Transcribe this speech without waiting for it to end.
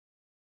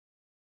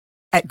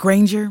At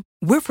Grainger,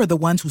 we're for the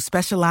ones who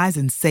specialize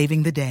in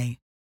saving the day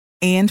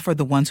and for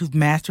the ones who've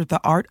mastered the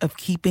art of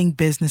keeping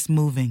business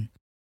moving.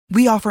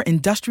 We offer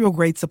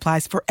industrial-grade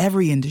supplies for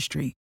every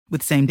industry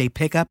with same-day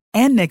pickup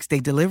and next-day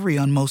delivery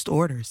on most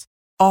orders,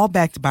 all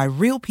backed by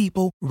real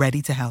people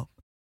ready to help.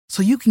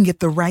 So you can get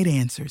the right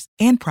answers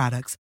and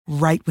products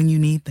right when you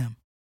need them.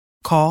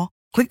 Call,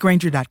 click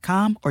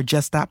Grainger.com, or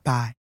just stop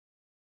by.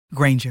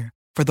 Grainger,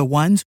 for the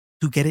ones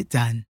who get it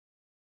done.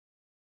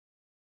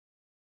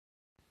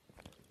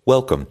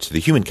 Welcome to the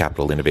Human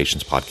Capital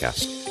Innovations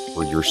Podcast.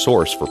 We're your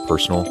source for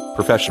personal,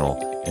 professional,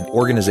 and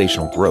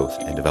organizational growth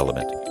and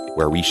development,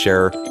 where we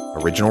share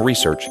original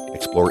research,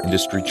 explore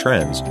industry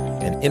trends,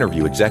 and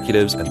interview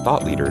executives and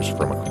thought leaders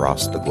from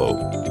across the globe.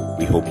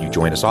 We hope you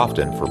join us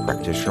often for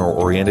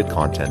practitioner-oriented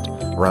content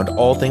around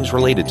all things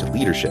related to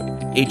leadership,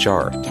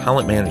 HR,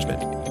 talent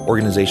management,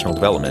 organizational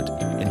development,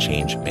 and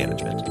change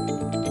management.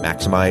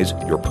 Maximize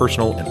your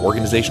personal and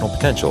organizational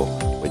potential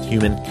with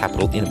Human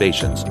Capital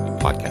Innovations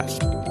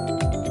Podcast.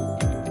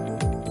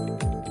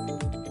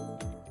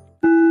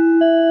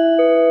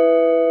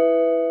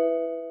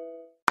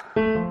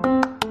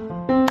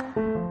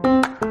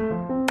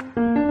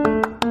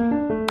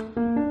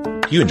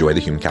 If you enjoy the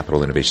Human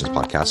Capital Innovations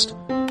Podcast,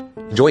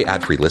 enjoy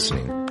ad-free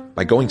listening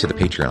by going to the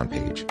Patreon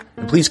page,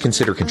 and please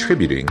consider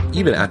contributing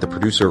even at the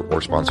producer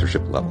or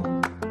sponsorship level.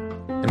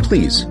 And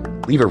please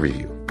leave a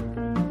review.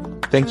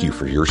 Thank you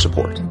for your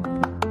support.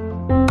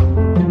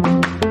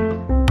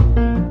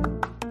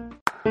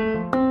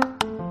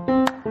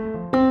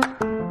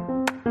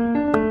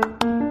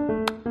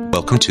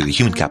 Welcome to the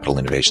Human Capital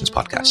Innovations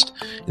Podcast.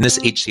 In this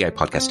HCI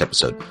podcast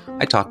episode,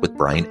 I talk with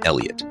Brian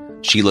Elliott,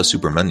 Sheela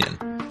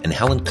Subramanian, and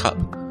Helen Kupp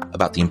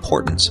about the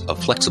importance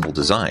of flexible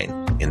design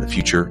in the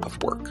future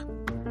of work.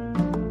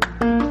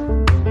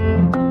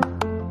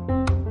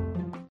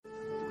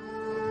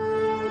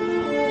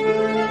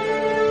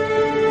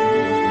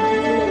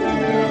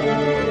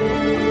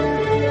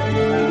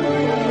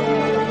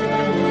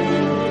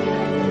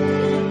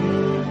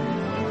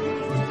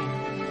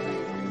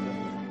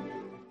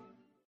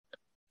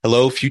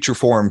 Hello, Future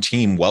Forum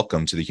team.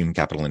 Welcome to the Human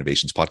Capital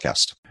Innovations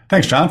Podcast.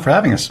 Thanks, John, for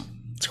having us.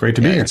 It's great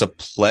to be here. It's a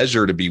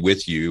pleasure to be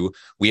with you.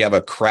 We have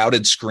a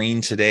crowded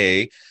screen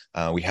today.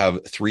 We have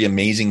three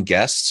amazing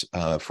guests.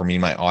 For me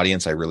and my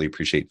audience, I really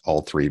appreciate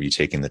all three of you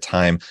taking the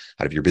time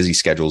out of your busy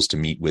schedules to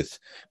meet with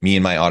me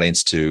and my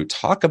audience to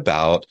talk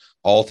about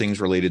all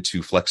things related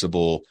to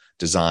flexible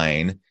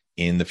design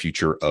in the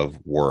future of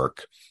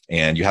work.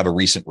 And you have a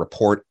recent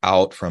report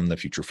out from the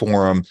Future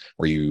Forum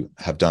where you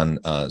have done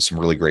some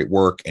really great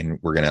work, and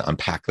we're going to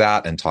unpack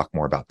that and talk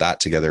more about that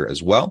together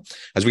as well.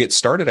 As we get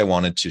started, I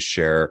wanted to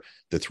share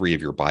the three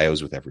of your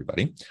bios with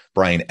everybody.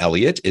 Brian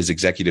Elliott is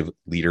executive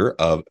leader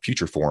of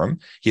Future Forum.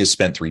 He has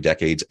spent 3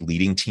 decades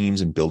leading teams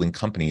and building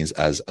companies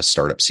as a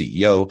startup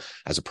CEO,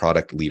 as a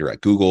product leader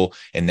at Google,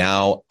 and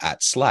now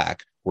at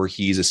Slack, where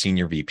he's a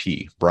senior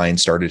VP. Brian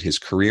started his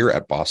career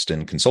at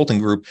Boston Consulting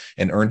Group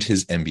and earned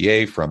his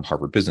MBA from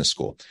Harvard Business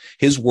School.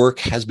 His work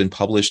has been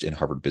published in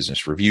Harvard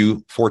Business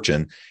Review,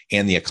 Fortune,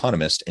 and The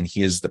Economist, and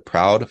he is the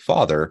proud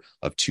father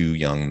of 2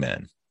 young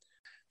men.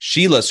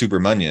 Sheela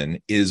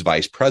Subramanian is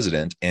vice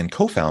president and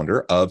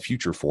co-founder of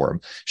Future Forum.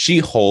 She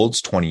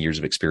holds 20 years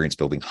of experience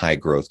building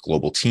high-growth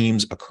global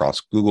teams across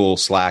Google,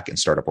 Slack, and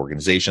startup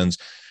organizations.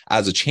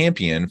 As a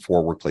champion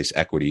for workplace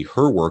equity,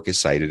 her work is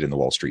cited in the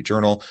Wall Street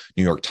Journal,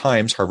 New York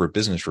Times, Harvard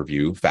Business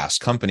Review,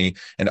 Fast Company,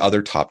 and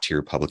other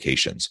top-tier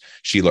publications.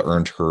 Sheela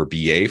earned her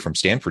BA from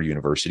Stanford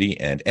University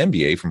and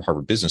MBA from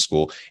Harvard Business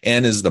School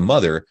and is the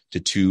mother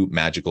to 2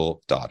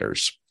 magical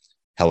daughters.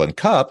 Helen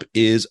Kupp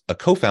is a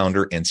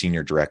co-founder and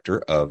senior director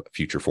of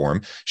Future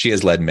Forum. She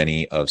has led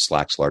many of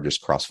Slack's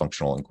largest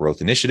cross-functional and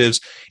growth initiatives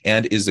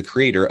and is the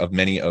creator of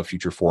many of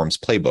Future Forum's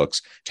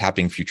playbooks,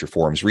 tapping Future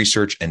Forum's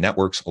research and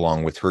networks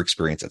along with her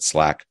experience at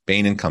Slack,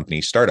 Bain &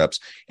 Company startups,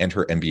 and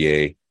her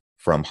MBA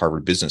from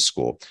Harvard Business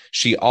School.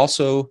 She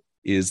also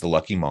is the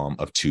lucky mom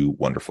of 2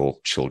 wonderful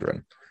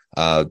children.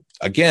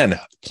 Again,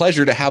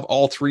 pleasure to have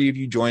all three of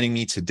you joining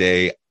me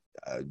today.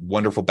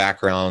 Wonderful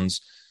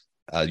backgrounds.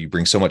 You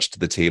bring so much to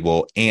the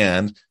table,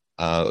 and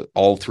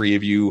all three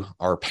of you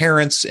are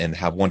parents and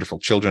have wonderful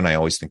children. I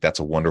always think that's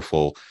a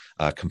wonderful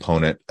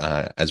component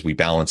as we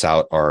balance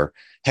out our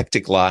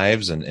hectic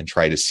lives and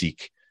try to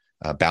seek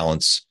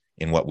balance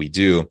in what we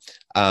do.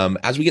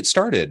 As we get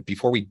started,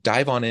 before we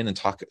dive on in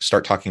and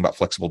start talking about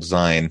flexible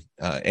design,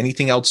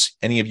 anything else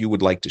any of you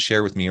would like to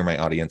share with me or my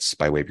audience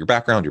by way of your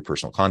background, your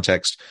personal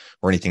context,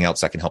 or anything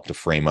else that can help to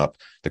frame up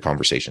the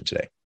conversation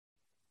today?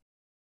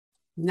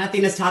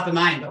 Nothing is top of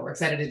mind, but we're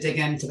excited to dig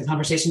into the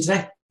conversation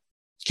today.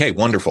 Okay,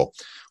 wonderful.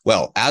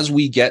 Well, as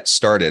we get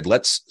started,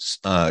 let's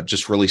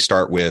just really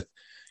start with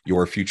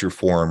your Future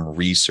Forum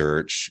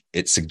research.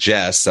 It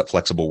suggests that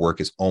flexible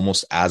work is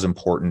almost as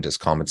important as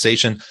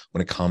compensation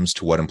when it comes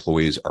to what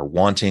employees are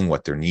wanting,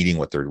 what they're needing,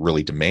 what they're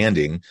really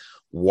demanding.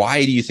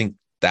 Why do you think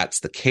that's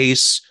the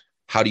case?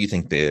 How do you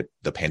think the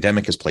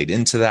pandemic has played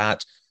into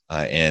that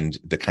and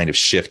the kind of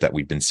shift that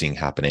we've been seeing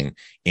happening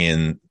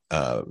in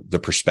the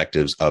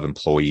perspectives of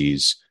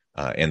employees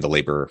and the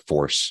labor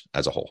force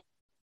as a whole?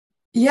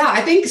 Yeah,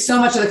 I think so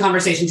much of the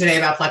conversation today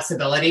about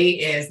flexibility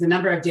is the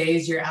number of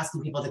days you're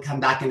asking people to come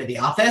back into the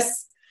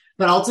office.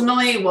 But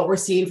ultimately, what we're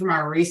seeing from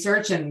our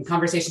research and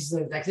conversations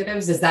with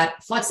executives is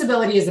that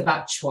flexibility is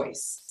about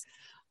choice.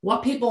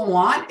 What people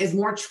want is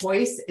more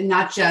choice in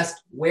not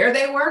just where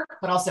they work,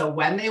 but also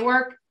when they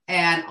work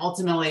and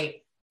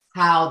ultimately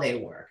how they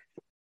work.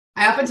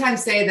 I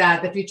oftentimes say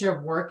that the future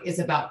of work is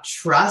about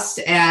trust.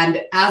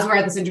 And as we're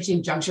at this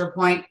interesting juncture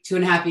point,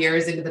 2.5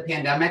 years into the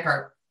pandemic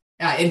or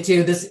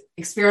into this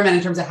experiment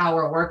in terms of how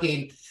we're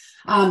working,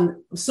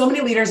 so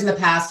many leaders in the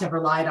past have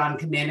relied on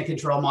command and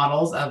control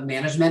models of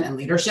management and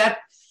leadership.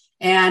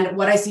 And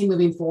what I see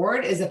moving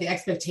forward is that the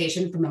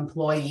expectation from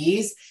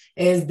employees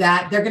is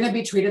that they're going to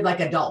be treated like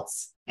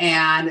adults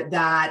and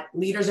that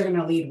leaders are going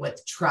to lead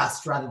with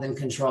trust rather than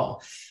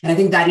control. And I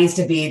think that needs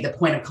to be the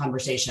point of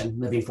conversation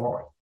moving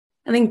forward.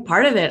 I think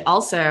part of it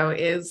also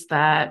is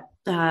that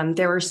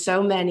there were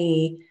so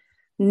many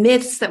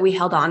myths that we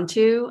held on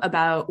to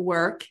about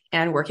work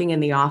and working in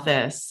the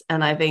office.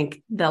 And I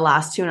think the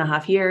last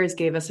 2.5 years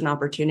gave us an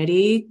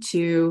opportunity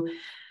to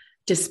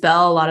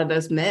dispel a lot of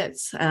those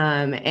myths.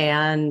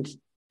 And,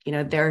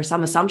 there are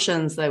some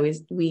assumptions that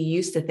we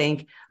used to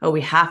think, oh,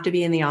 we have to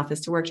be in the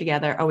office to work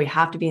together. Oh, we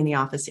have to be in the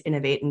office to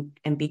innovate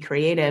and be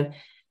creative.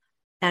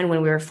 And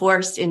when we were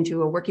forced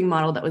into a working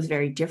model that was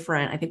very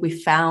different, I think we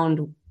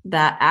found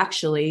that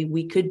actually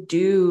we could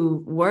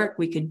do work,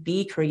 we could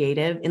be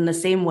creative in the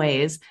same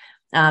ways,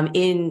 not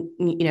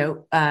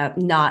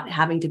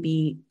having to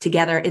be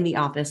together in the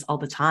office all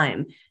the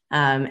time.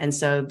 And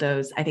so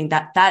I think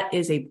that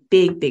is a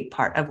big, big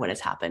part of what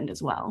has happened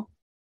as well.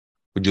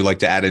 Would you like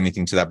to add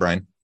anything to that,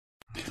 Brian?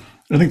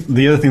 I think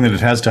the other thing that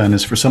it has done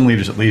is, for some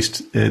leaders at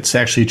least, it's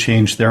actually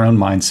changed their own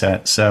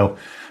mindset. So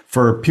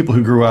for people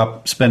who grew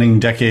up spending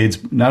decades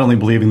not only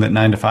believing that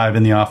 9 to 5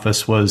 in the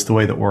office was the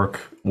way that work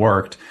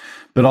worked,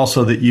 but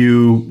also that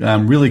you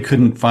really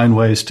couldn't find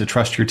ways to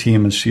trust your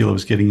team, as Sheela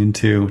was getting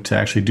into, to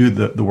actually do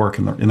the work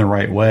in the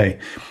right way.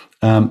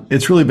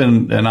 It's really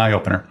been an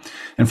eye-opener.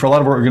 And for a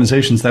lot of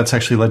organizations, that's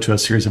actually led to a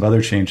series of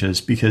other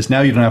changes, because now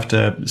you don't have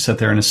to sit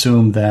there and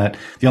assume that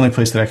the only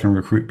place that I can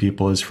recruit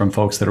people is from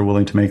folks that are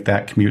willing to make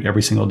that commute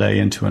every single day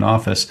into an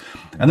office.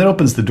 And that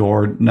opens the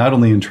door, not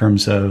only in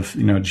terms of,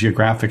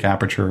 geographic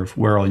aperture of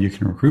where all you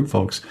can recruit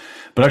folks,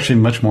 but actually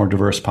much more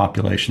diverse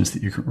populations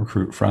that you can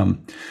recruit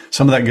from.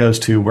 Some of that goes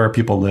to where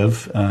people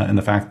live, and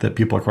the fact that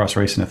people across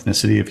race and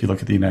ethnicity, if you look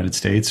at the United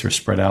States, are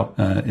spread out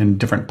in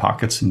different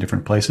pockets in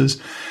different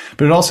places.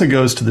 But it also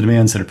goes to the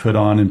demands that are put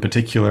on, in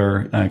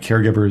particular,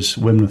 caregivers,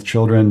 women with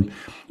children,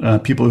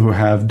 people who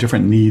have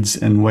different needs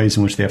and ways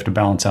in which they have to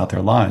balance out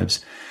their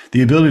lives.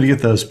 The ability to get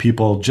those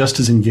people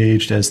just as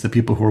engaged as the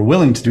people who are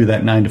willing to do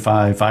that 9 to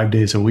 5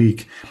 days a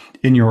week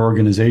in your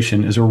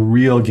organization is a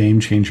real game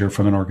changer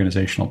from an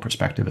organizational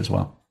perspective as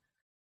well.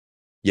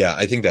 Yeah,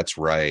 I think that's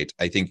right.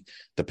 I think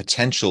the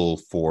potential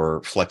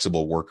for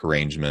flexible work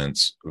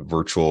arrangements,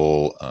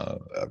 virtual,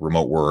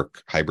 remote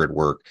work, hybrid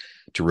work,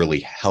 to really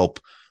help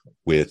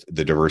with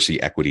the diversity,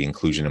 equity,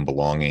 inclusion, and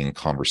belonging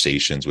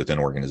conversations within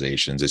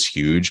organizations is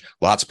huge.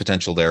 Lots of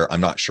potential there.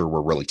 I'm not sure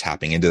we're really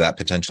tapping into that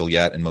potential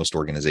yet in most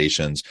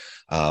organizations,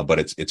 but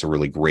it's a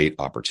really great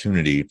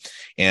opportunity.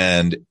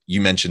 And you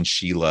mentioned,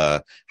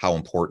 Sheela, how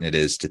important it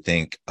is to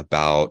think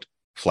about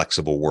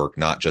flexible work,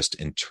 not just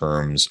in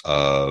terms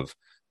of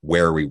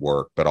where we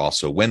work, but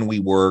also when we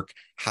work,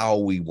 how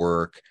we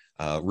work.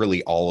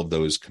 Really, all of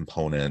those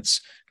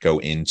components go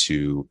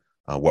into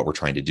what we're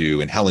trying to do.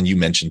 And Helen, you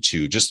mentioned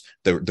too, just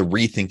the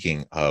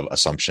rethinking of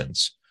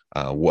assumptions,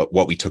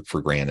 what we took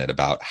for granted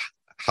about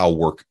how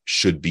work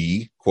should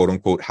be, quote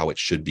unquote, how it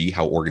should be,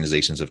 how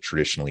organizations have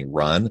traditionally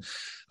run.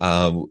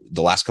 The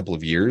last couple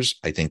of years,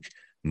 I think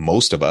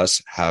most of us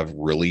have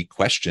really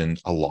questioned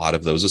a lot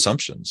of those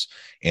assumptions.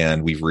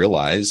 And we've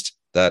realized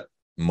that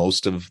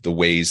most of the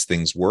ways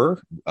things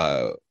were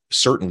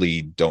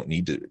certainly don't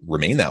need to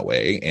remain that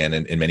way. And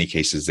in many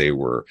cases, they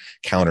were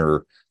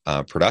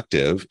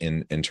counterproductive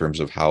in terms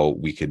of how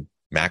we could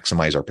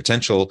maximize our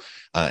potential,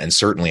 and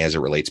certainly as it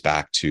relates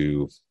back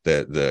to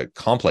the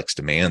complex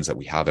demands that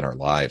we have in our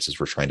lives as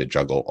we're trying to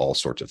juggle all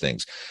sorts of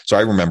things. So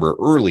I remember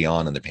early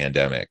on in the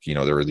pandemic,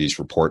 there were these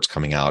reports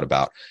coming out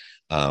about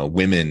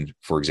women,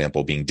 for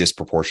example, being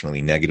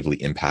disproportionately negatively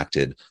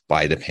impacted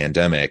by the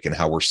pandemic, and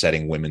how we're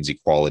setting women's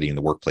equality in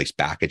the workplace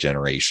back a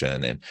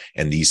generation,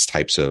 and these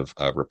types of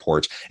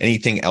reports.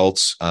 Anything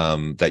else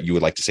that you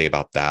would like to say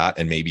about that,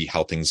 and maybe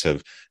how things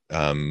have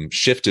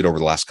shifted over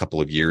the last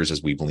couple of years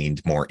as we've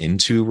leaned more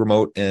into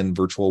remote and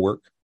virtual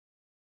work?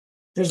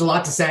 There's a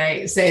lot to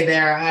say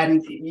there.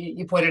 And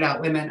you pointed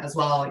out women as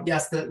well.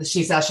 Yes, the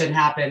She session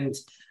happened,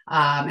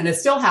 and it's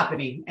still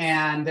happening.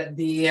 And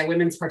the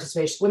women's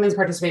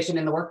participation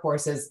in the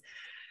workforce is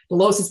the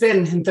lowest it's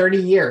been in 30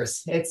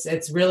 years.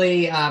 It's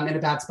really in a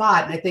bad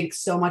spot. And I think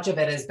so much of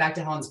it is back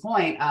to Helen's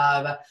point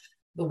of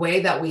the way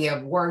that we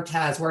have worked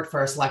has worked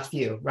for a select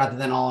few rather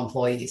than all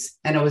employees.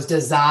 And it was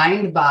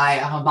designed by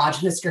a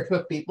homogenous group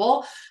of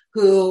people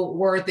who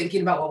were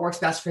thinking about what works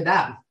best for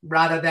them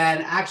rather than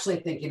actually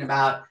thinking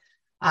about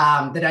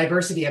the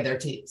diversity of their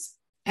teams.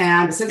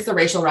 And since the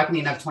racial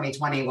reckoning of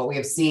 2020, what we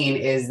have seen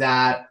is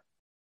that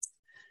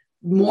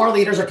more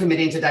leaders are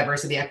committing to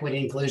diversity, equity,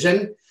 and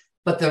inclusion,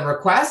 but the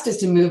request is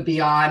to move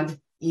beyond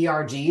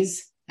ERGs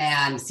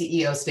and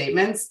CEO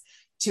statements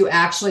to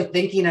actually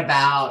thinking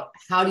about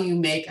how do you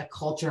make a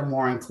culture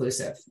more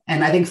inclusive.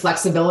 And I think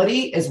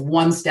flexibility is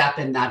one step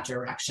in that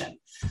direction.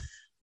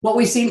 What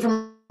we've seen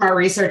from our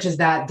research is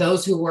that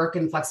those who work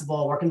in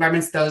flexible work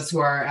environments, those who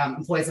are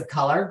employees of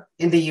color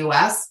in the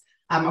US,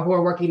 who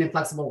are working in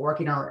flexible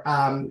working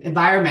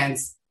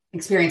environments,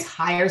 experience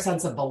higher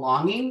sense of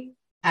belonging,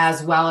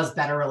 as well as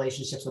better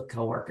relationships with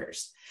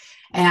coworkers.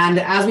 And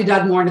as we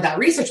dug more into that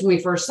research, when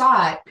we first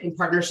saw it in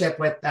partnership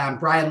with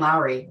Brian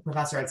Lowry, a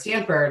professor at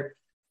Stanford,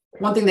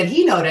 one thing that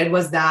he noted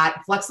was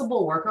that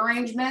flexible work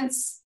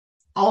arrangements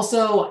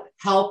also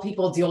help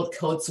people deal with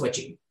code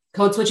switching.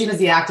 Code switching is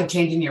the act of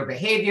changing your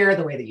behavior,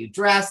 the way that you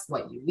dress,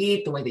 what you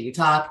eat, the way that you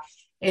talk,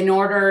 in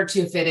order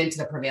to fit into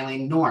the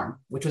prevailing norm,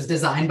 which was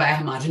designed by a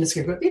homogenous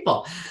group of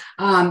people.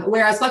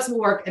 Whereas flexible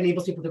work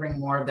enables people to bring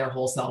more of their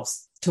whole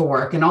selves to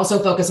work and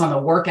also focus on the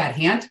work at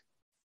hand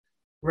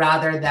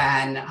rather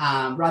than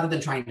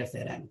trying to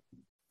fit in.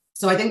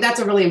 So I think that's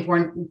a really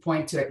important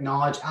point to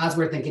acknowledge as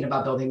we're thinking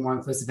about building more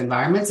inclusive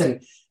environments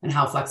and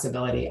how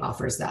flexibility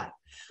offers that.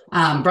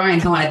 Brian,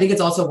 Helen, I think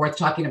it's also worth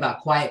talking about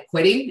quiet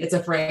quitting. It's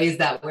a phrase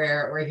that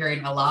we're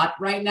hearing a lot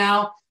right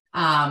now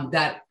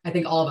that I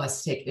think all of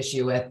us take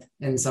issue with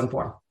in some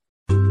form.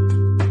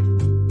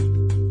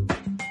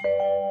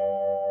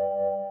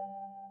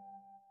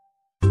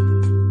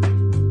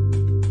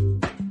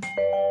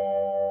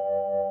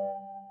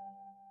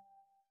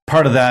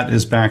 Part of that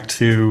is back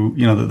to,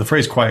 the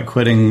phrase quiet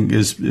quitting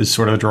is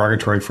sort of a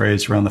derogatory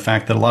phrase around the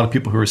fact that a lot of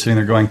people who are sitting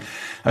there going,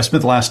 I've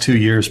spent the last 2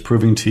 years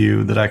proving to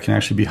you that I can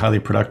actually be highly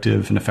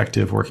productive and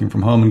effective working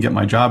from home and get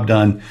my job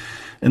done.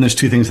 And there's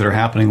two things that are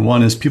happening.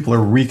 One is people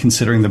are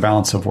reconsidering the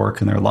balance of work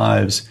in their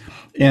lives.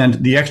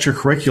 And the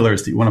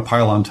extracurriculars that you want to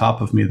pile on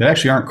top of me that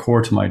actually aren't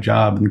core to my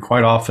job and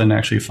quite often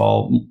actually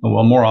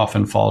more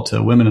often fall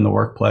to women in the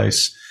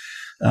workplace,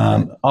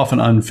 often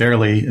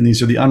unfairly. And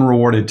these are the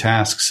unrewarded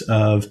tasks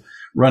of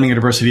running a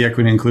diversity,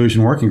 equity, and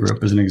inclusion working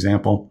group, as an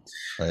example.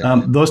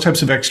 Right. Those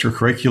types of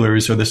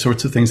extracurriculars are the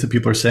sorts of things that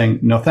people are saying,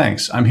 no,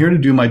 thanks. I'm here to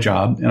do my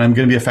job and I'm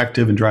going to be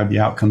effective and drive the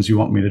outcomes you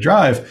want me to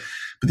drive.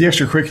 But the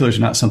extracurriculars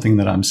are not something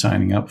that I'm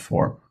signing up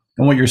for.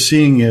 And what you're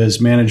seeing is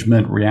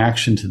management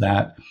reaction to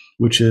that,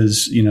 which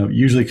is,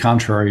 usually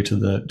contrary to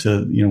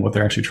what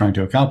they're actually trying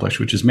to accomplish,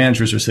 which is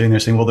managers are sitting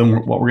there saying, well,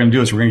 then what we're going to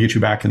do is we're going to get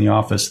you back in the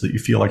office so that you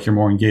feel like you're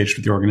more engaged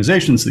with the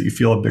organization, so that you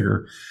feel a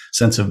bigger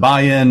sense of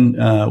buy-in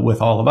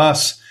with all of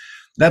us.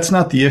 That's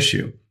not the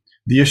issue.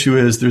 The issue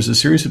is there's a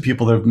series of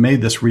people that have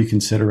made this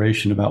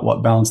reconsideration about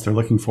what balance they're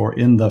looking for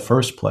in the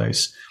first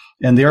place.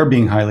 And they are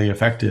being highly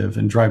effective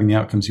in driving the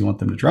outcomes you want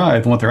them to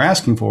drive. And what they're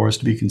asking for is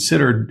to be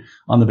considered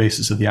on the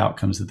basis of the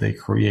outcomes that they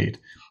create,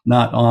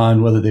 not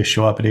on whether they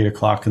show up at 8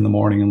 o'clock in the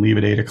morning and leave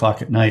at 8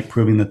 o'clock at night,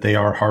 proving that they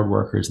are hard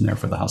workers and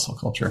therefore the hustle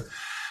culture.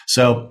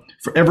 So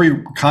for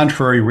every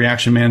contrary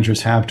reaction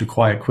managers have to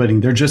quiet quitting,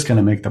 they're just going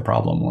to make the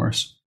problem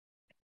worse.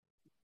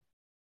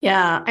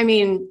 Yeah. I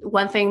mean,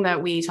 one thing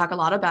that we talk a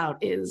lot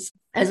about is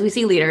as we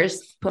see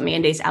leaders put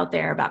mandates out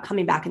there about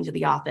coming back into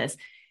the office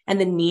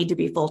and the need to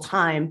be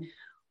full-time,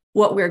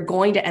 what we're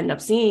going to end up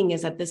seeing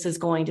is that this is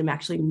going to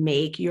actually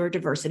make your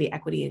diversity,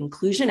 equity, and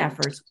inclusion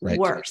efforts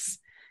worse.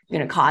 You're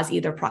going to cause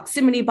either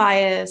proximity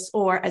bias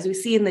or, as we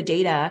see in the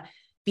data,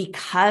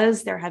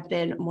 because there have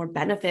been more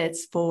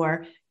benefits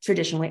for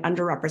traditionally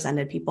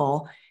underrepresented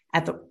people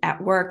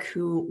at work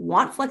who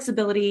want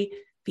flexibility,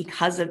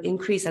 because of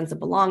increased sense of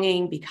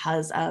belonging,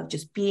 because of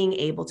just being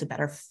able to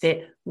better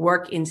fit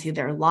work into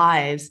their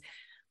lives,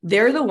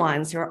 they're the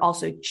ones who are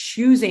also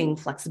choosing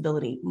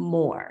flexibility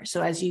more.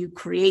 So as you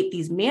create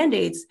these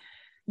mandates,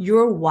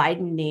 you're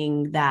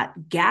widening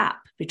that gap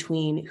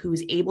between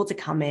who's able to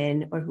come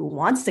in or who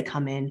wants to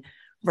come in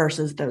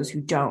versus those who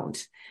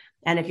don't.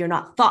 And if you're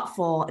not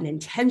thoughtful and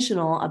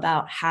intentional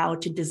about how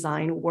to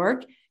design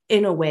work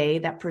in a way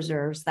that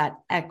preserves that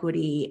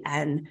equity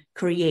and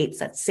creates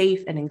that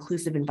safe and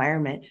inclusive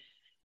environment,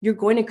 you're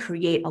going to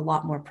create a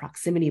lot more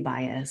proximity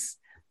bias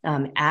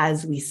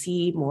as we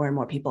see more and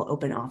more people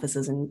open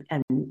offices and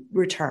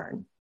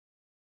return.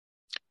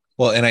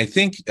 Well, and I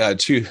think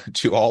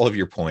to all of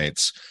your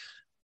points,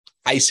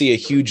 I see a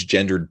huge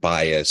gendered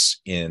bias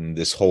in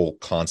this whole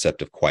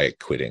concept of quiet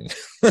quitting,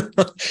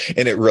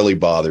 and it really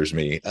bothers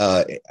me.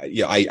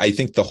 I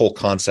think the whole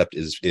concept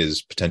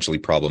is potentially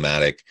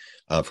problematic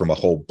from a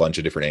whole bunch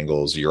of different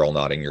angles. You're all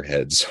nodding your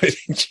heads, so I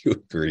think you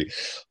agree.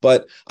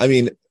 But I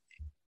mean,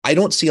 I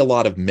don't see a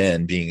lot of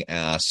men being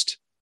asked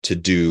to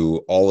do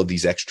all of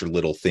these extra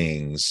little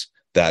things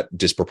that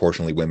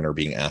disproportionately women are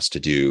being asked to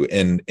do,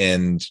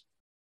 and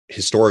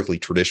historically,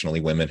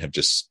 traditionally, women have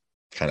just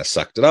kind of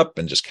sucked it up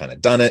and just kind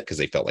of done it because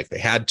they felt like they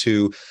had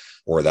to,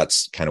 or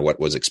that's kind of what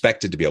was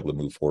expected to be able to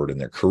move forward in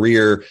their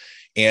career.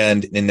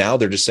 And now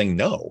they're just saying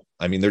no.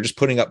 I mean, they're just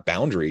putting up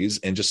boundaries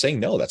and just saying,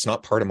 no, that's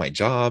not part of my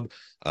job.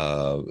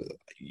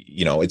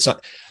 It's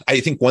not. I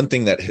think one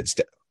thing that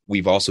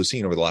we've also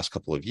seen over the last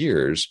couple of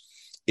years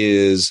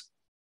is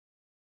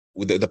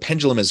the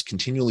pendulum has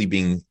continually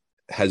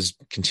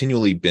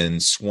been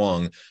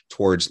swung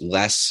towards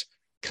less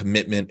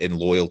commitment and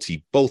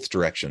loyalty, both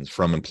directions,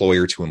 from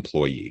employer to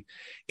employee.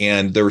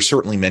 And there were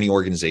certainly many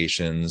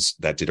organizations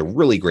that did a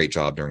really great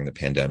job during the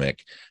pandemic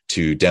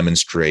to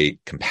demonstrate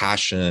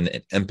compassion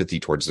and empathy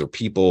towards their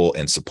people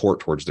and support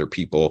towards their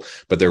people.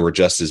 But there were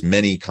just as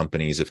many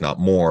companies, if not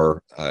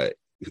more,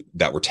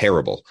 that were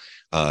terrible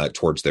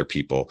towards their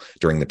people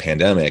during the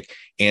pandemic.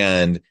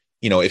 And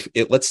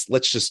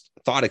let's just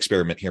thought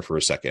experiment here for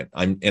a second.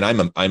 I'm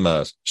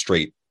a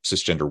straight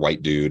cisgender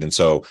white dude, and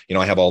so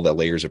I have all the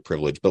layers of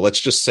privilege. But let's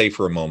just say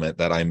for a moment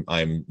that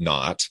I'm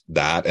not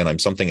that, and I'm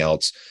something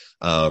else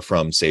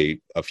from, say,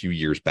 a few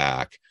years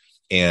back,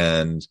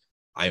 and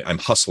I'm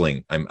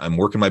hustling. I'm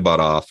working my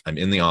butt off. I'm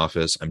in the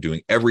office. I'm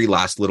doing every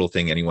last little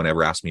thing anyone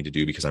ever asked me to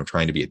do because I'm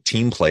trying to be a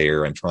team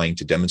player. I'm trying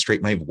to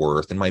demonstrate my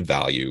worth and my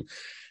value.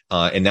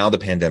 And now the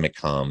pandemic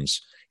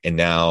comes, and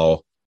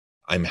now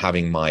I'm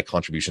having my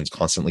contributions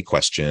constantly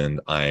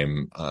questioned.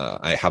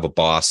 I have a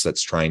boss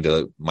that's trying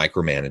to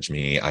micromanage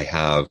me. I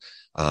have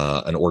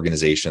an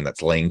organization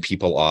that's laying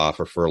people off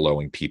or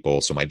furloughing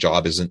people, so my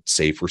job isn't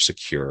safe or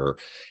secure.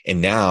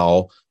 And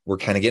now we're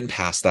kind of getting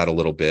past that a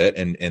little bit,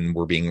 and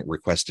we're being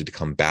requested to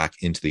come back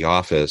into the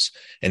office.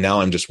 And now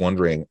I'm just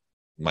wondering,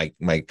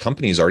 my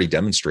company's already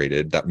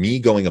demonstrated that me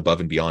going above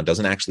and beyond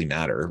doesn't actually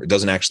matter. It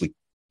doesn't actually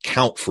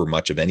count for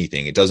much of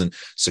anything. It doesn't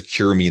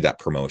secure me that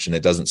promotion.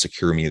 It doesn't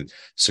secure me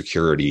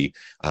security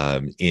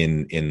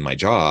in my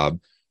job.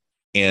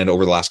 And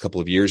over the last couple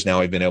of years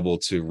now, I've been able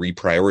to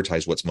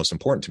reprioritize what's most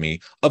important to me.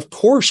 Of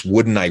course,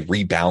 wouldn't I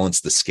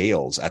rebalance the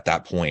scales at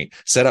that point,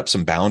 set up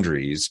some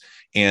boundaries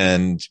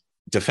and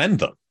defend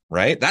them,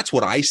 right? That's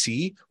what I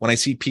see when I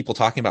see people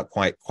talking about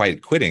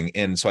quiet quitting.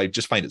 And so I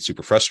just find it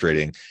super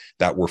frustrating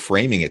that we're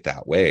framing it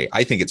that way.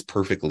 I think it's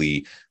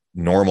perfectly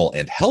normal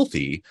and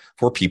healthy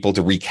for people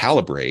to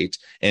recalibrate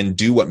and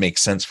do what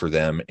makes sense for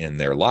them in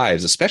their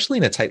lives, especially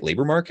in a tight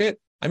labor market.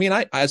 I mean,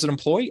 as an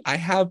employee, I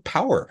have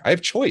power, I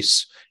have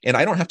choice, and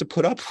I don't have to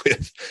put up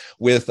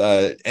with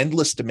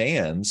endless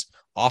demands,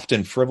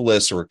 often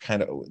frivolous or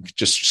kind of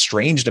just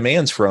strange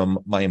demands from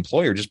my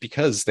employer just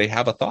because they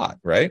have a thought,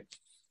 right?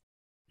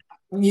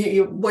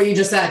 What you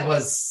just said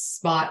was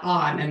spot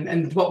on,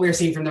 and what we're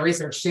seeing from the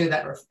research too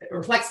that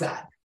reflects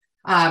that.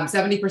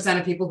 70%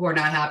 of people who are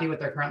not happy with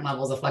their current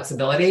levels of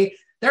flexibility,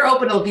 they're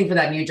open to looking for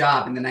that new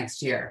job in the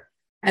next year.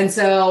 And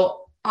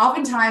so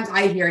oftentimes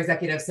I hear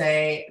executives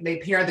say they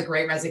pair the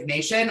great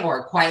resignation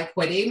or quiet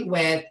quitting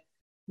with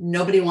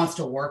nobody wants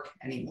to work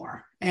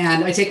anymore.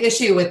 And I take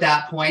issue with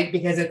that point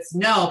because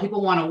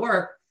people want to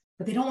work,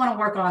 but they don't want to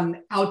work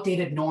on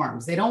outdated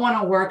norms. They don't want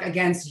to work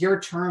against your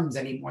terms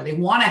anymore. They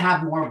want to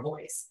have more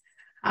voice.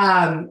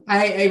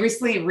 I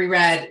recently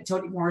reread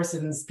Toni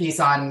Morrison's piece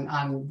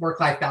on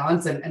work-life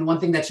balance. And one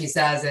thing that she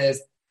says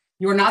is,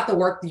 you are not the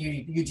work that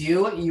you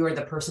do, you are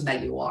the person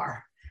that you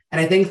are. And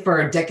I think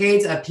for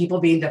decades of people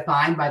being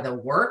defined by the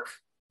work,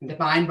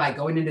 defined by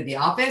going into the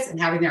office and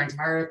having their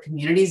entire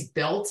communities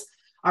built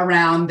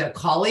around their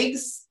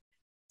colleagues,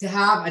 to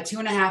have a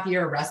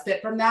 2.5-year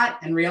respite from that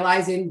and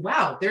realizing,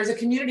 wow, there's a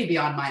community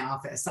beyond my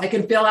office. I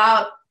can fill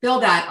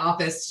that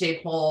office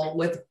shaped hole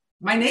with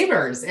my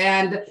neighbors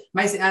and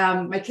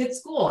my kids'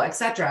 school,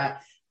 etc.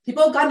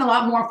 People have gotten a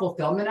lot more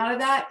fulfillment out of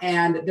that,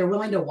 and they're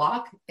willing to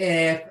walk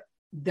if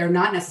they're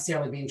not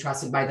necessarily being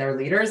trusted by their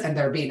leaders and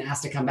they're being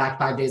asked to come back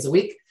 5 days a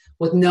week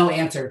with no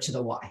answer to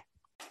the why.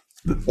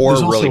 Or a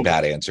really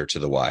bad answer to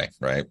the why,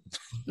 right?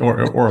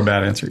 Or a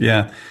bad answer,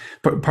 yeah.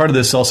 But part of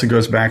this also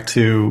goes back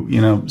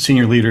to,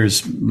 senior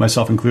leaders,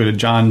 myself included,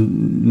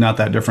 John, not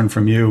that different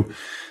from you,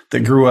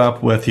 that grew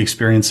up with the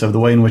experience of the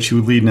way in which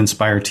you lead and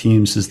inspire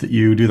teams is that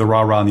you do the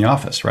rah-rah in the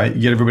office, right?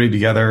 You get everybody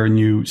together and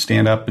you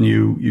stand up and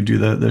you do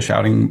the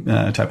shouting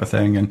type of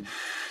thing. And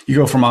you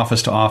go from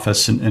office to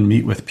office and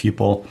meet with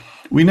people.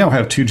 We now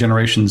have 2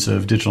 generations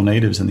of digital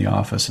natives in the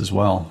office as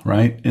well,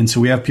 right? And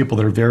so we have people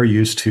that are very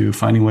used to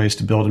finding ways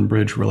to build and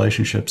bridge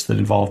relationships that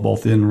involve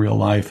both in real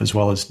life as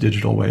well as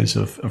digital ways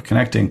of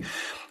connecting.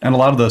 And a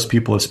lot of those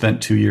people have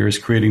spent 2 years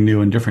creating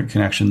new and different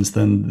connections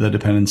than the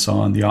dependence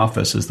on the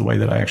office is the way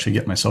that I actually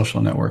get my social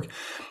network.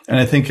 And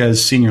I think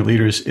as senior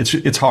leaders,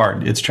 it's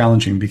hard, it's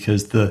challenging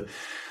because the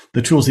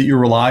tools that you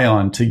rely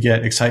on to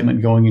get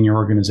excitement going in your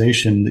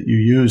organization that you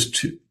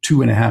used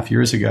 2.5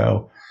 years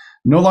ago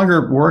no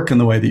longer work in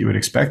the way that you would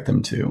expect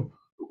them to.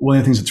 One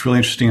of the things that's really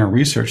interesting in our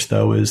research,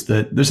 though, is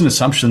that there's an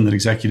assumption that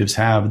executives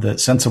have that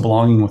sense of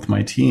belonging with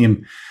my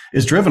team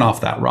is driven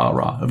off that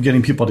rah-rah of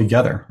getting people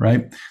together,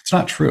 right? It's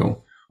not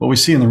true. What we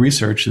see in the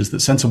research is that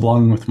sense of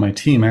belonging with my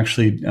team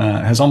actually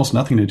has almost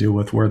nothing to do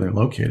with where they're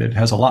located. It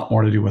has a lot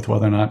more to do with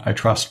whether or not I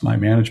trust my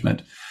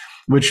management,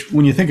 which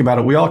when you think about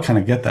it, we all kind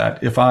of get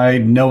that. If I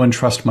know and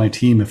trust my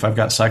team, if I've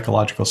got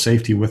psychological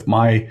safety with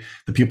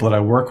the people that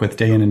I work with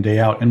day in and day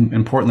out, and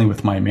importantly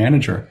with my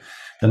manager,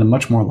 then I'm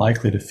much more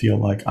likely to feel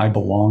like I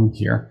belong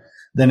here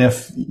than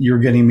if you're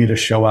getting me to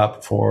show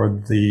up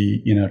for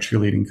the,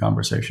 cheerleading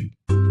conversation.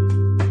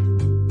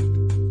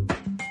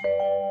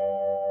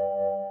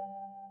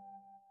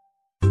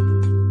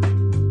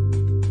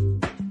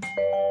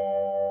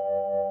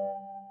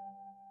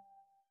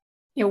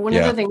 One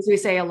of the things we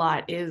say a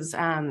lot is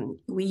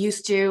we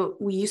used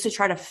to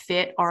try to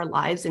fit our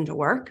lives into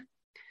work,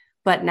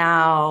 but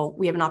now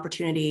we have an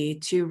opportunity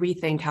to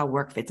rethink how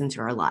work fits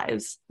into our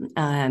lives.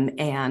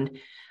 And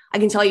I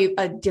can tell you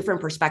a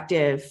different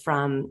perspective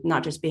from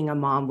not just being a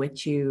mom with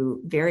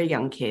two very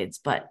young kids,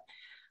 but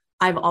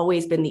I've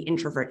always been the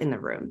introvert in the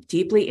room,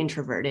 deeply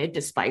introverted,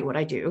 despite what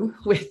I do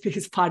with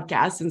these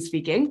podcasts and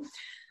speaking.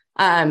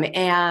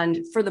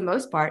 And for the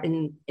most part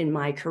in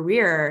my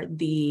career,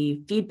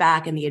 the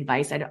feedback and the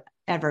advice I'd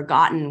ever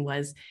gotten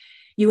was,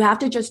 you have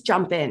to just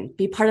jump in,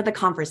 be part of the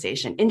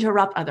conversation,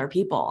 interrupt other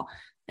people.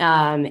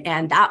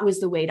 And that was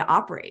the way to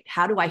operate.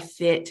 How do I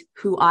fit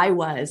who I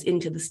was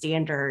into the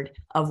standard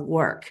of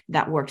work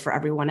that worked for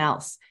everyone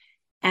else?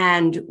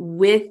 And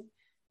with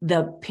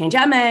the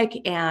pandemic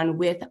and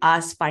with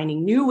us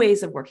finding new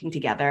ways of working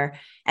together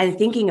and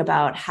thinking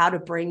about how to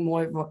bring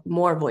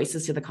more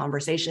voices to the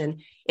conversation,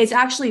 it's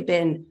actually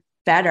been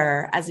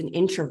better as an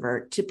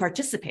introvert to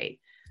participate.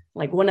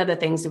 Like, one of the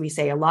things that we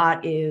say a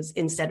lot is,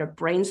 instead of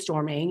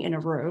brainstorming in a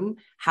room,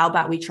 how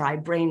about we try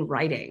brain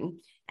writing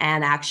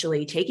and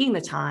actually taking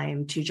the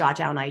time to jot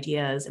down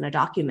ideas in a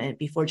document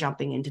before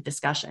jumping into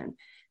discussion.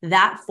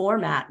 That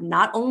format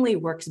not only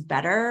works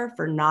better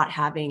for not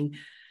having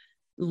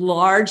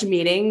large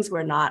meetings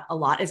where not a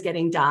lot is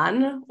getting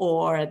done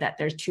or that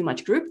there's too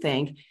much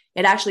groupthink,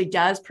 it actually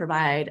does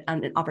provide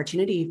an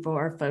opportunity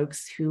for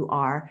folks who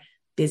are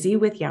busy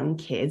with young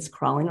kids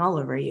crawling all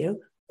over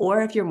you,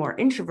 or if you're more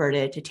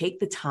introverted, to take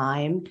the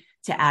time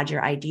to add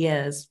your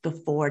ideas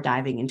before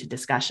diving into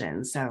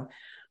discussion. So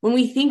when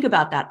we think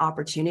about that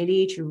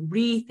opportunity to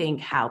rethink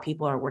how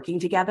people are working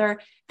together,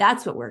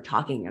 that's what we're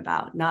talking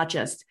about, not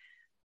just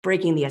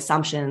breaking the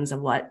assumptions of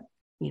what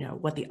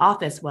the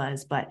office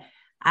was, but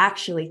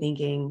actually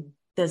thinking,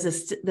 does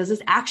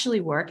this actually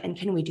work, and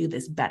can we do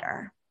this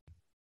better?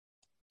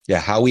 Yeah,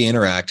 how we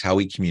interact, how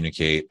we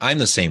communicate. I'm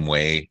the same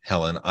way,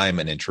 Helen. I'm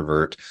an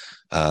introvert.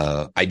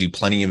 I do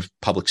plenty of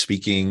public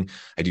speaking.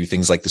 I do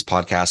things like this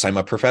podcast. I'm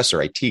a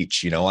professor. I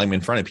teach, I'm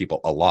in front of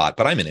people a lot,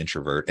 but I'm an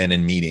introvert. And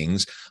in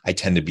meetings, I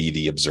tend to be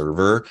the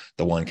observer,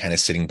 the one kind of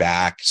sitting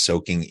back,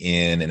 soaking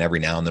in, and every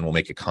now and then we'll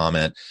make a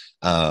comment.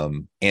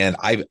 And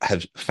I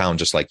have found,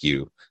 just like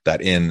you,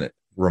 that in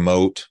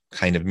remote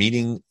kind of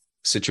meeting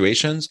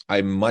situations,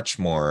 I'm much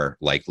more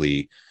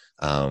likely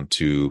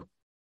to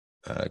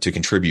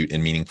contribute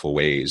in meaningful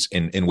ways,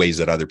 in ways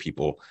that other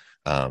people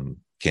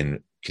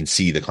can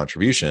see the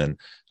contribution.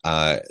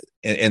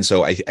 And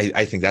so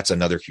I think that's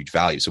another huge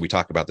value. So we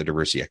talk about the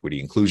diversity, equity,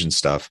 inclusion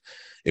stuff.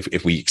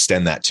 If we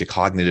extend that to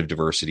cognitive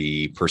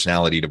diversity,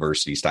 personality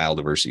diversity, style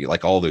diversity,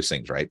 like all those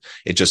things, right?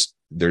 It just,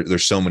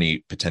 there's so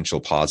many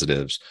potential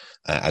positives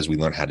as we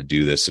learn how to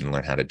do this and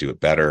learn how to do it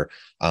better.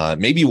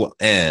 Maybe we'll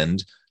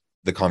end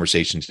the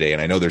conversation today,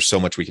 and I know there's so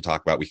much we could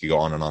talk about. We could go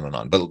on and on and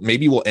on, but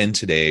maybe we'll end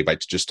today by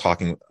just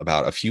talking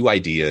about a few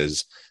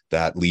ideas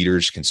that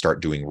leaders can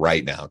start doing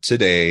right now,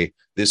 today,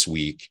 this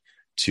week,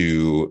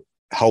 to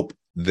help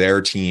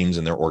their teams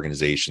and their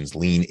organizations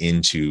lean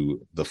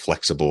into the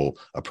flexible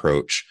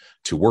approach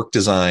to work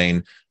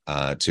design,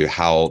 to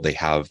how they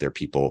have their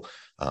people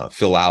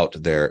fill out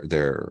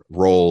their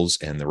roles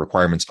and the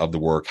requirements of the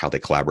work, how they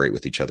collaborate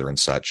with each other and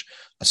such,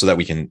 so that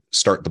we can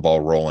start the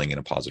ball rolling in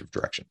a positive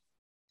direction.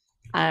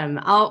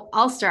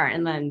 I'll start,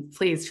 and then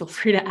please feel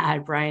free to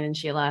add, Brian and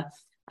Sheela.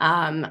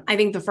 I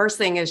think the first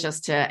thing is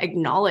just to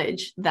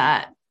acknowledge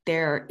that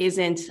there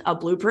isn't a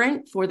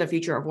blueprint for the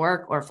future of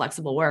work or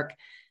flexible work,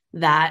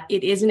 that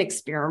it is an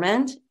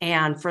experiment,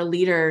 and for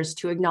leaders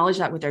to acknowledge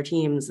that with their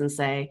teams and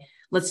say,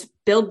 let's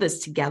build this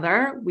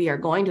together. We are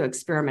going to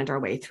experiment our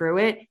way through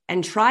it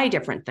and try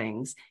different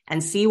things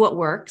and see what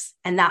works.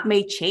 And that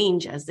may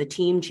change as the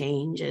team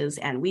changes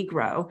and we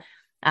grow.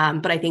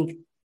 But I think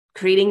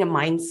creating a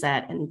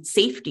mindset and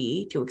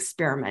safety to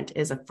experiment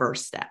is a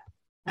first step.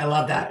 I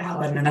love that,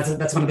 Helen. And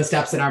that's one of the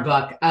steps in our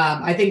book.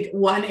 I think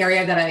one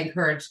area that I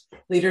encourage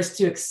leaders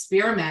to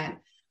experiment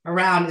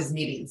around is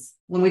meetings.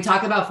 When we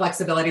talk about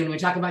flexibility, when we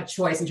talk about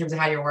choice in terms of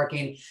how you're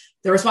working,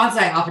 the response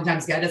that I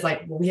oftentimes get is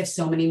like, well, we have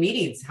so many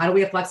meetings. How do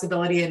we have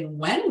flexibility in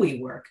when we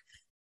work?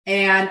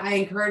 And I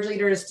encourage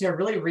leaders to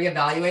really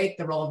reevaluate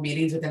the role of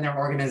meetings within their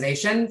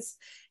organizations.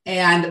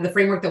 And the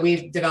framework that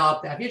we've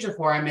developed at Future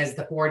Forum is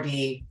the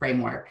 4D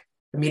framework.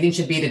 The meeting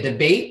should be to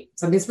debate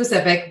something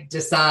specific,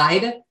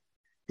 decide,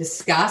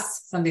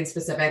 discuss something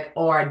specific,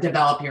 or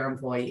develop your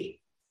employee.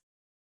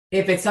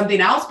 If it's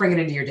something else, bring it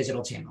into your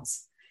digital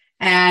channels.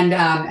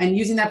 And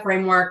using that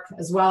framework,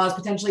 as well as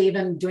potentially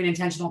even doing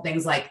intentional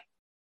things like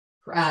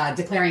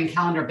declaring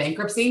calendar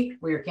bankruptcy,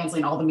 where you're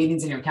canceling all the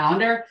meetings in your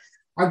calendar,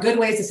 are good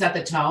ways to set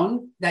the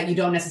tone that you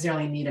don't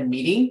necessarily need a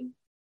meeting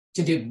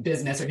to do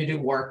business or to do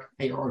work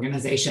at your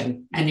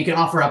organization. And you can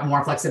offer up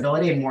more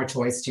flexibility and more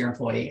choice to your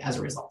employee as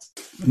a result.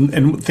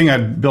 And the thing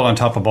I'd build on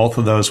top of both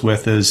of those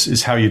with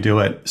is how you do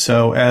it.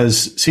 So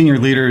as senior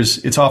leaders,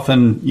 it's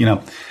often,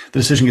 the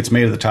decision gets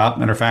made at the top.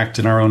 Matter of fact,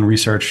 in our own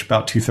research,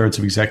 about 2/3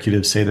 of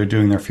executives say they're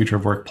doing their future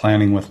of work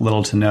planning with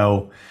little to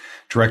no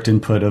direct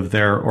input of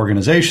their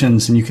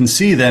organizations. And you can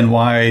see then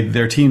why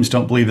their teams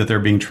don't believe that they're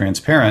being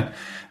transparent.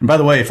 And by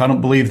the way, if I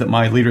don't believe that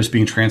my leaders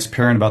being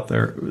transparent about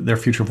their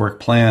future of work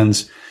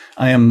plans,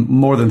 I am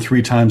more than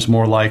 3 times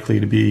more likely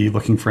to be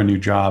looking for a new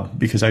job,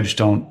 because I just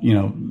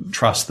don't,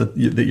 trust that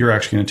you're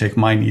actually going to take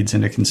my needs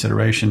into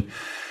consideration.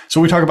 So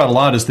what we talk about a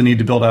lot is the need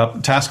to build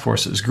out task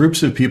forces,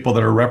 groups of people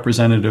that are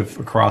representative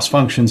across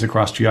functions,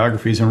 across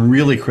geographies, and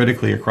really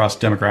critically across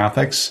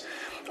demographics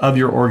of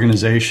your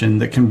organization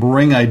that can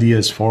bring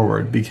ideas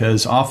forward,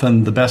 because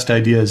often the best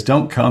ideas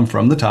don't come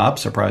from the top,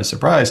 surprise,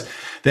 surprise.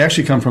 They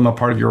actually come from a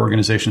part of your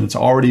organization that's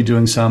already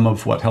doing some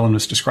of what Helen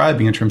was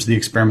describing in terms of the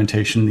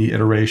experimentation, the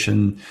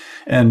iteration,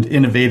 and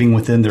innovating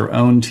within their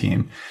own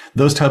team.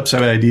 Those types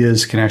of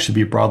ideas can actually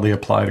be broadly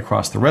applied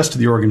across the rest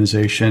of the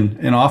organization.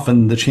 And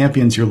often the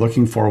champions you're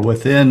looking for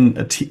within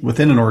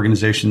an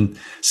organization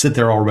sit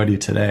there already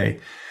today.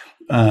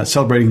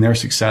 Celebrating their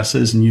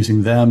successes and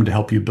using them to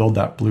help you build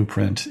that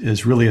blueprint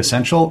is really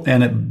essential.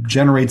 And it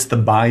generates the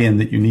buy-in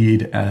that you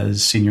need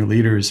as senior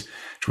leaders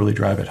to really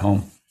drive it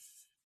home.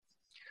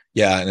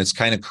 Yeah. And it's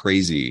kind of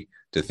crazy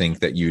to think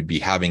that you'd be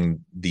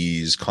having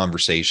these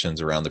conversations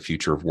around the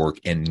future of work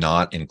and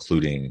not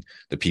including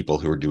the people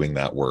who are doing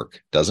that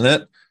work, doesn't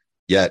it?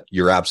 Yet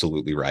you're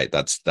absolutely right.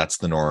 That's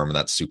the norm, and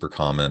that's super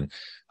common.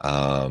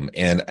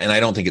 And I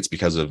don't think it's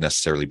because of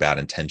necessarily bad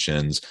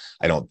intentions.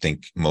 I don't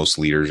think most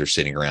leaders are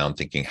sitting around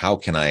thinking, how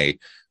can I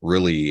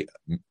really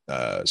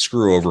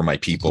screw over my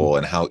people,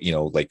 and how,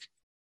 like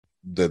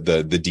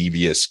the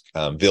devious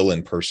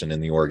villain person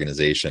in the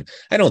organization.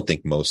 I don't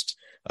think most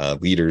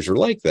leaders are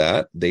like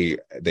that. They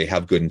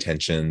have good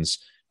intentions.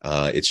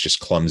 It's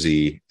just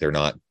clumsy. They're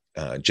not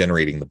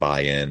generating the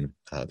buy-in.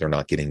 They're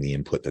not getting the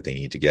input that they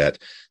need to get.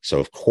 So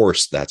of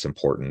course that's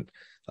important.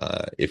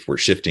 If we're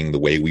shifting the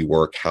way we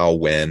work, how,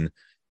 when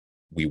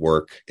we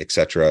work,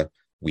 etc.,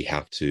 we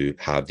have to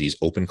have these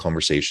open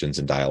conversations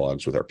and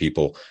dialogues with our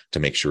people to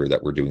make sure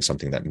that we're doing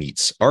something that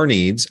meets our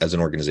needs as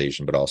an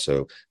organization, but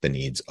also the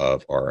needs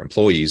of our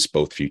employees,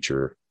 both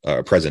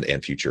present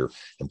and future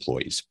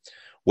employees.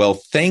 Well,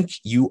 thank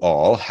you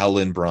all,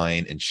 Helen,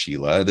 Brian, and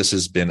Sheela. This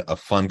has been a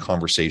fun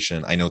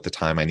conversation. I know at the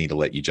time I need to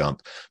let you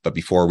jump, but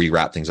before we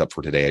wrap things up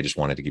for today, I just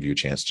wanted to give you a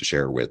chance to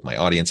share with my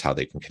audience how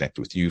they can connect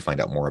with you, find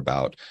out more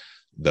about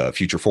the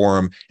Future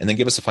Forum, and then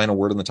give us a final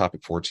word on the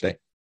topic for today.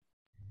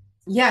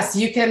 Yes,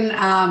 you can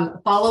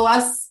follow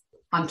us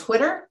on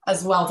Twitter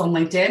as well as on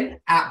LinkedIn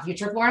at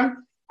Future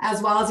Forum,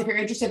 as well as if you're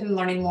interested in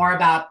learning more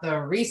about the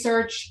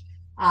research,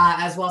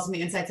 as well as some of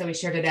the insights that we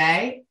share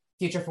today,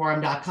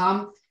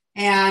 futureforum.com.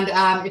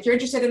 And if you're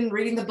interested in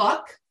reading the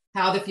book,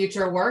 How the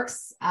Future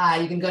Works,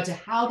 you can go to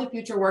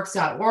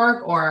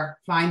howthefutureworks.org or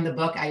find the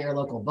book at your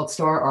local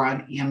bookstore or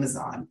on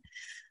Amazon.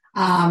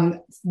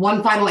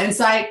 One final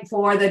insight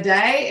for the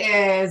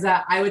day is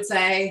I would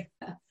say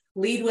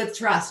lead with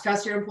trust.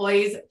 Trust your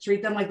employees,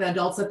 treat them like the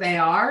adults that they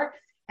are,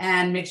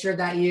 and make sure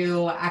that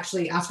you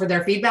actually ask for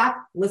their feedback,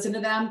 listen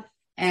to them,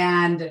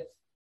 and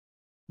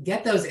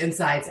get those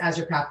insights as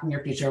you're crafting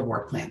your future of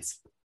work plans.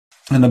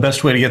 And the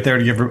best way to get there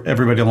to give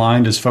everybody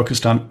aligned is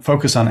focus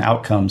on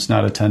outcomes,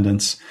 not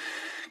attendance.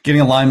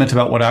 Getting alignment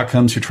about what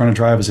outcomes you're trying to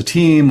drive as a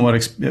team, what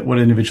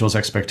individuals'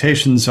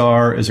 expectations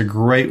are, is a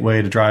great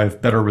way to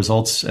drive better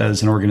results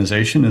as an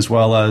organization, as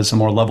well as a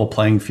more level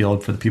playing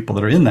field for the people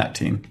that are in that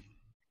team.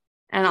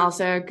 And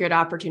also a good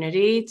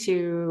opportunity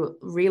to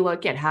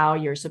relook at how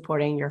you're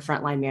supporting your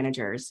frontline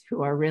managers,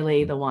 who are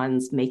really the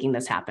ones making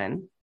this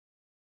happen.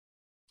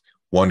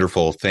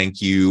 Wonderful.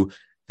 Thank you.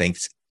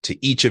 Thanks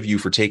to each of you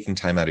for taking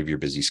time out of your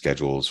busy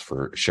schedules,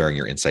 for sharing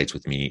your insights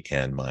with me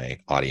and my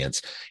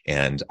audience.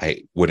 And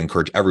I would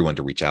encourage everyone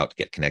to reach out, to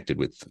get connected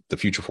with the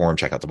Future Forum,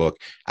 check out the book.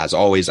 As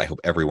always, I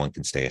hope everyone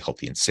can stay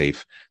healthy and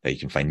safe, that you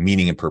can find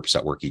meaning and purpose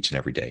at work each and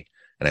every day.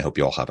 And I hope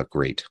you all have a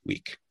great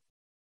week.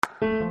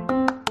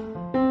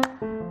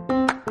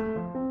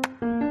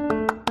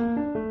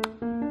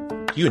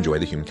 Do you enjoy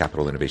the Human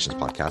Capital Innovations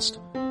podcast?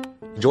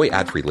 Enjoy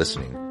ad-free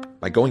listening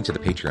by going to the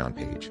Patreon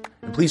page,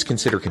 and please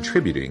consider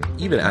contributing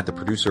even at the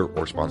producer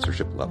or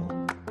sponsorship level.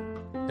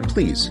 And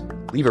please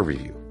leave a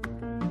review.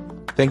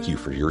 Thank you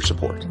for your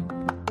support.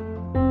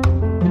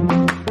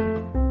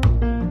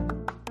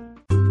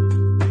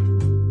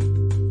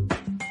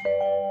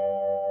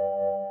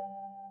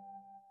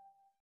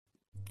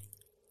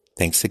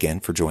 Thanks again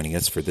for joining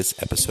us for this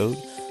episode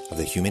of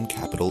the Human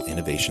Capital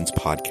Innovations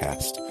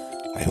podcast.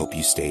 I hope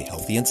you stay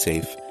healthy and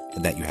safe,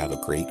 and that you have a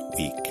great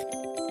week.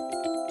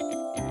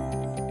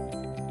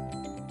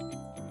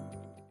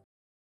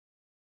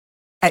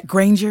 At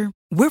Grainger,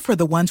 we're for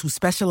the ones who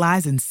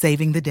specialize in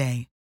saving the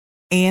day,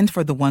 and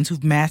for the ones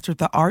who've mastered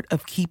the art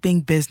of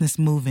keeping business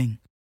moving.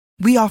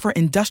 We offer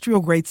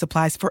industrial-grade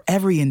supplies for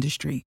every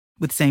industry,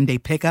 with same-day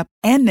pickup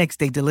and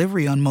next-day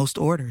delivery on most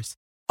orders,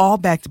 all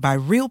backed by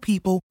real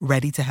people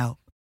ready to help.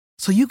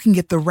 So you can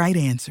get the right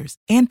answers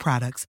and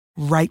products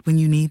right when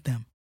you need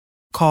them.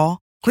 Call,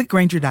 click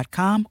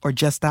Grainger.com, or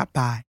just stop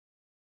by.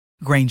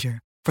 Grainger,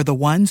 for the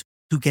ones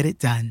who get it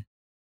done.